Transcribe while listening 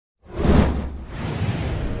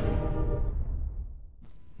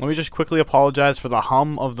Let me just quickly apologize for the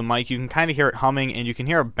hum of the mic. You can kind of hear it humming, and you can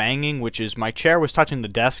hear it banging, which is my chair was touching the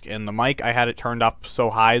desk, and the mic, I had it turned up so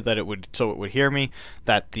high that it would hear me,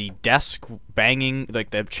 that the desk banging, like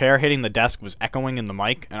the chair hitting the desk, was echoing in the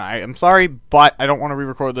mic. And I'm sorry, but I don't want to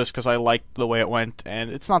re-record this because I liked the way it went, and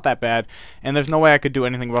it's not that bad. And there's no way I could do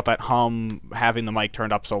anything about that hum having the mic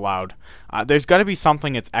turned up so loud. There's got to be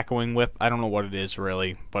something it's echoing with. I don't know what it is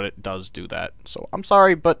really, but it does do that. So I'm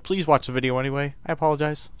sorry, but please watch the video anyway. I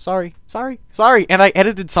apologize. Sorry. And I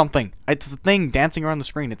edited something. It's the thing dancing around the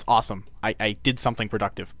screen. It's awesome. I did something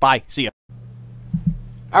productive. Bye. See ya.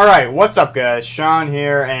 Alright, what's up guys? Shawn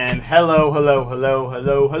here, and hello.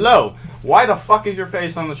 Why the fuck is your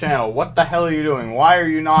face on the channel? What the hell are you doing? Why are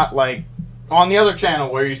you not, like, on the other channel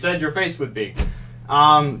where you said your face would be?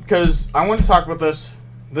 Because I want to talk about this.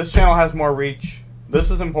 This channel has more reach. This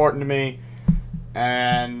is important to me.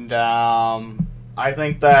 And, I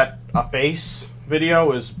think that a face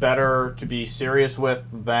video is better to be serious with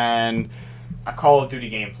than a Call of Duty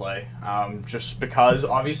gameplay. Just because,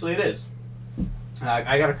 obviously, it is.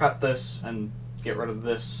 I gotta cut this and get rid of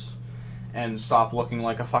this and stop looking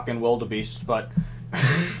like a fucking wildebeest, but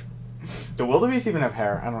do wildebeest even have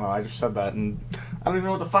hair? I don't know, I just said that and I don't even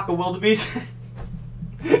know what the fuck a wildebeest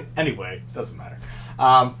is. Anyway, doesn't matter.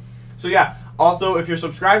 So yeah, also if you're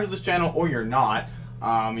subscribed to this channel or you're not,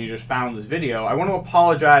 you just found this video, I want to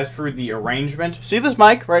apologize for the arrangement. See this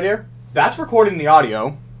mic right here? That's recording the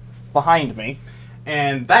audio behind me.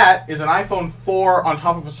 And that is an iPhone 4 on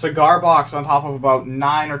top of a cigar box on top of about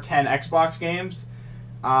 9 or 10 Xbox games.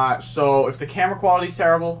 So if the camera quality is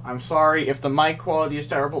terrible, I'm sorry. If the mic quality is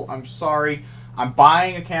terrible, I'm sorry. I'm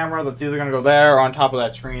buying a camera that's either going to go there or on top of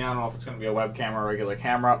that screen. I don't know if it's going to be a webcam or a regular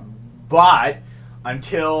camera. But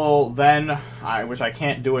until then, which I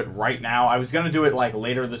can't do it right now. I was going to do it like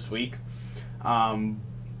later this week.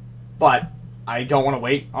 But I don't want to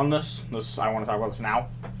wait on this. I want to talk about this now.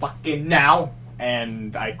 Fucking now.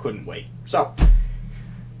 And I couldn't wait. So,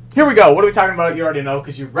 here we go. What are we talking about? You already know,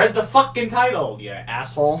 because you read the fucking title, you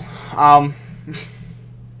asshole. Alright.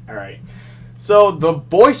 So, the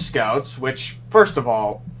Boy Scouts, which, first of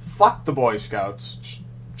all, fuck the Boy Scouts.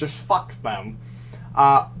 Just fuck them.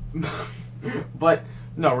 But,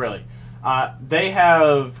 no, really. They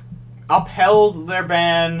have upheld their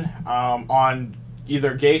ban on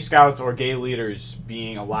either gay scouts or gay leaders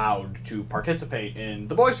being allowed to participate in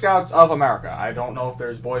the Boy Scouts of America. I don't know if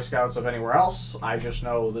there's Boy Scouts of anywhere else. I just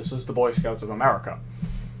know this is the Boy Scouts of America.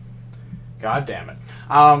 God damn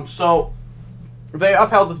it. So, they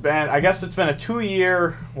upheld this ban. I guess it's been a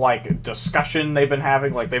 2-year, like, discussion they've been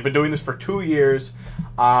having. Like, they've been doing this for 2 years.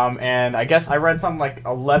 And I guess I read something like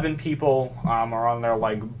 11 people are on their,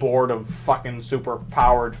 like, board of fucking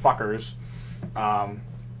super-powered fuckers.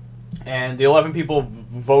 And the 11 people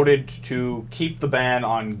voted to keep the ban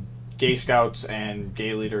on gay scouts and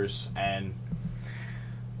gay leaders, and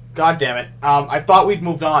god damn it. I thought we'd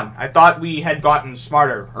moved on. I thought we had gotten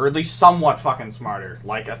smarter, or at least somewhat fucking smarter,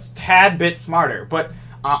 like a tad bit smarter. But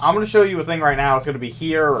I'm going to show you a thing right now. It's going to be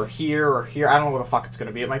here or here or here. I don't know where the fuck it's going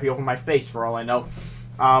to be. It might be over my face for all I know.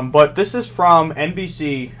 But this is from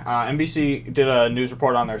NBC. NBC did a news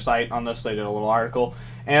report on their site on this. They did a little article.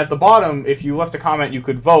 And at the bottom, if you left a comment, you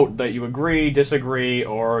could vote that you agree, disagree,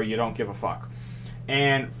 or you don't give a fuck.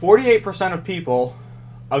 And 48% of people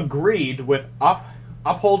agreed with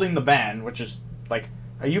upholding the ban, which is, like,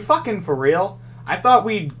 are you fucking for real? I thought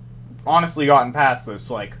we'd honestly gotten past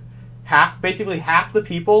this. Like, basically half the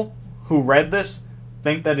people who read this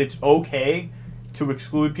think that it's okay to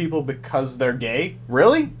exclude people because they're gay.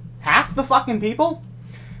 Really? Half the fucking people?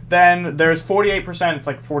 Then there's 48%, it's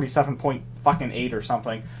like 47.8 or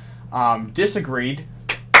something, disagreed.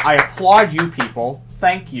 I applaud you people.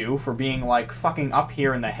 Thank you for being, like, fucking up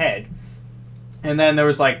here in the head. And then there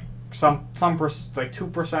was, like, some like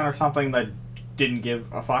 2% or something that didn't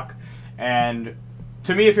give a fuck. And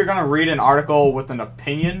to me, if you're going to read an article with an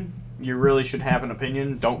opinion, you really should have an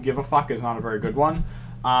opinion. Don't give a fuck is not a very good one.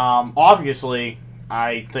 Obviously,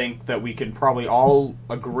 I think that we can probably all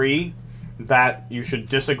agree that you should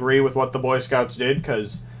disagree with what the Boy Scouts did,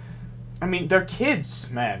 because, I mean, they're kids,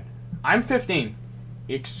 man. I'm 15.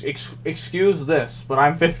 Excuse this, but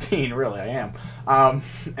I'm 15, really, I am.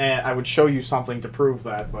 And I would show you something to prove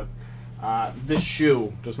that, but this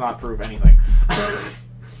shoe does not prove anything.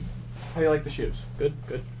 How do you like the shoes? Good,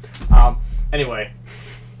 good. Anyway,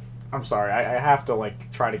 I'm sorry, I have to,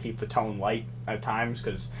 like, try to keep the tone light at times,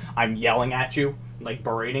 because I'm yelling at you, like,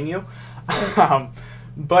 berating you.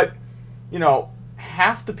 But you know,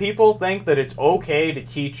 half the people think that it's okay to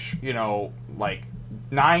teach, you know, like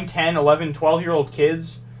 9, 10, 11, 12-year-old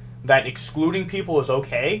kids that excluding people is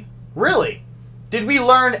okay? Really? Did we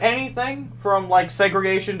learn anything from, like,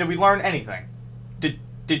 segregation? Did we learn anything? Did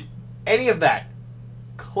any of that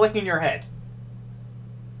click in your head?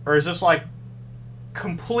 Or is this, like,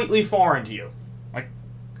 completely foreign to you? Like,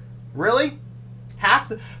 really?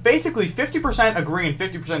 Basically, 50% agree and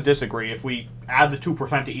 50% disagree if we add the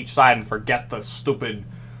 2% to each side and forget the stupid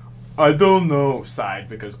I don't know side,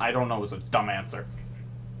 because I don't know is a dumb answer.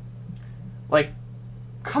 Like,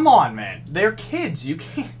 come on, man. They're kids. You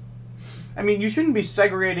can't... I mean, you shouldn't be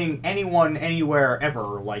segregating anyone anywhere ever,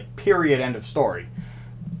 like, period, end of story.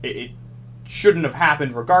 It shouldn't have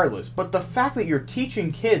happened regardless. But the fact that you're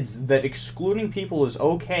teaching kids that excluding people is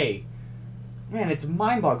okay, man, it's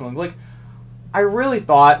mind-boggling. Like, I really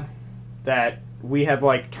thought that we had,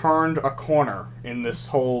 like, turned a corner in this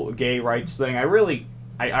whole gay rights thing. I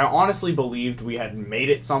honestly believed we had made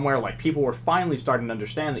it somewhere. Like, people were finally starting to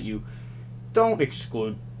understand that you don't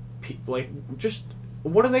exclude people. Like, just...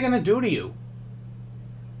 what are they going to do to you?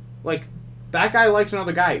 Like, that guy likes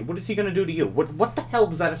another guy. What is he going to do to you? What the hell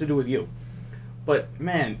does that have to do with you? But,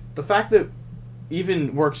 man, the fact that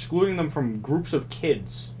even we're excluding them from groups of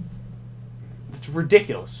kids, it's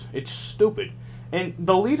ridiculous. It's stupid. And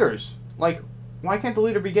the leaders, like, why can't the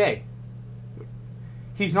leader be gay?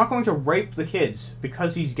 He's not going to rape the kids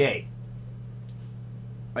because he's gay.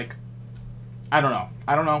 Like, I don't know.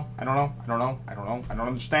 I don't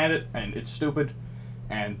understand it, and it's stupid.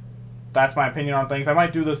 And that's my opinion on things. I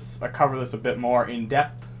might do this, cover this a bit more in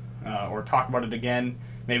depth, or talk about it again,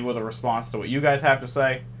 maybe with a response to what you guys have to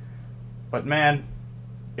say. But man,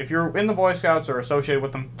 if you're in the Boy Scouts or associated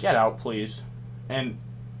with them, get out, please. And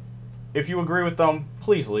if you agree with them,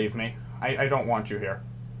 please leave me. I don't want you here.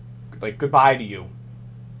 Like, goodbye to you.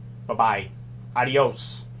 Bye-bye.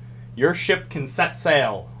 Adios. Your ship can set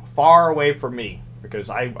sail far away from me, because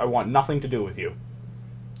I want nothing to do with you.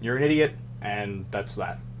 You're an idiot, and that's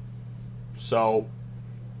that. So,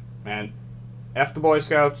 man, F the Boy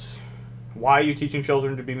Scouts. Why are you teaching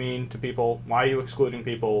children to be mean to people? Why are you excluding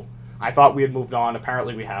people? I thought we had moved on.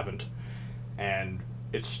 Apparently we haven't. And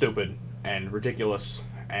it's stupid and ridiculous,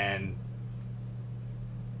 and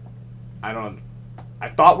I don't know. I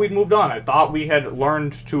thought we'd moved on. I thought we had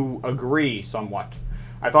learned to agree somewhat.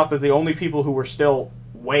 I thought that the only people who were still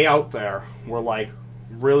way out there were, like,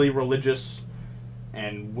 really religious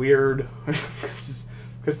and weird. Because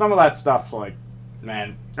some of that stuff, like,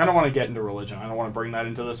 man, I don't want to get into religion. I don't want to bring that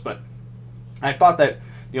into this, but I thought that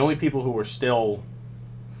the only people who were still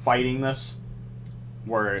fighting this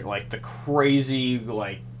were, like, the crazy,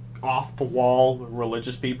 like, off-the-wall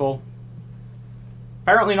religious people.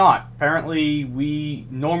 Apparently not. Apparently we,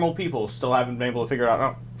 normal people, still haven't been able to figure out,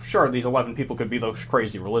 oh, sure, these 11 people could be those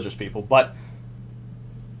crazy religious people, but,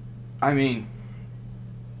 I mean,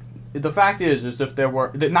 the fact is if there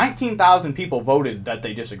were, 19,000 people voted that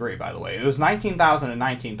they disagree, by the way. It was 19,000 and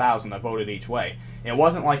 19,000 that voted each way. It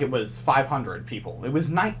wasn't like it was 500 people. It was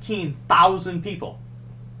 19,000 people.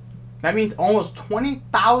 That means almost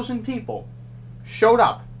 20,000 people showed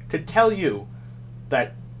up to tell you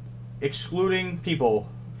that excluding people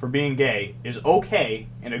for being gay is okay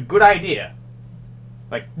and a good idea.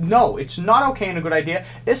 Like, no, it's not okay and a good idea,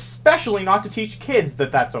 especially not to teach kids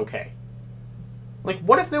that that's okay. Like,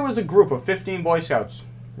 what if there was a group of 15 Boy Scouts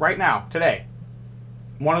right now, today?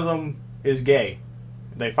 One of them is gay.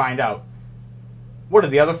 They find out. What, are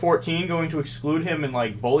the other 14 going to exclude him and,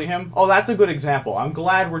 like, bully him? Oh, that's a good example. I'm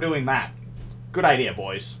glad we're doing that. Good idea,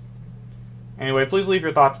 boys. Anyway, please leave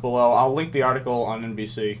your thoughts below. I'll link the article on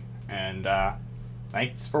NBC. And,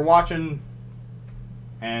 thanks for watching.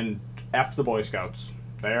 And F the Boy Scouts.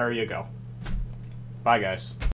 There you go. Bye, guys.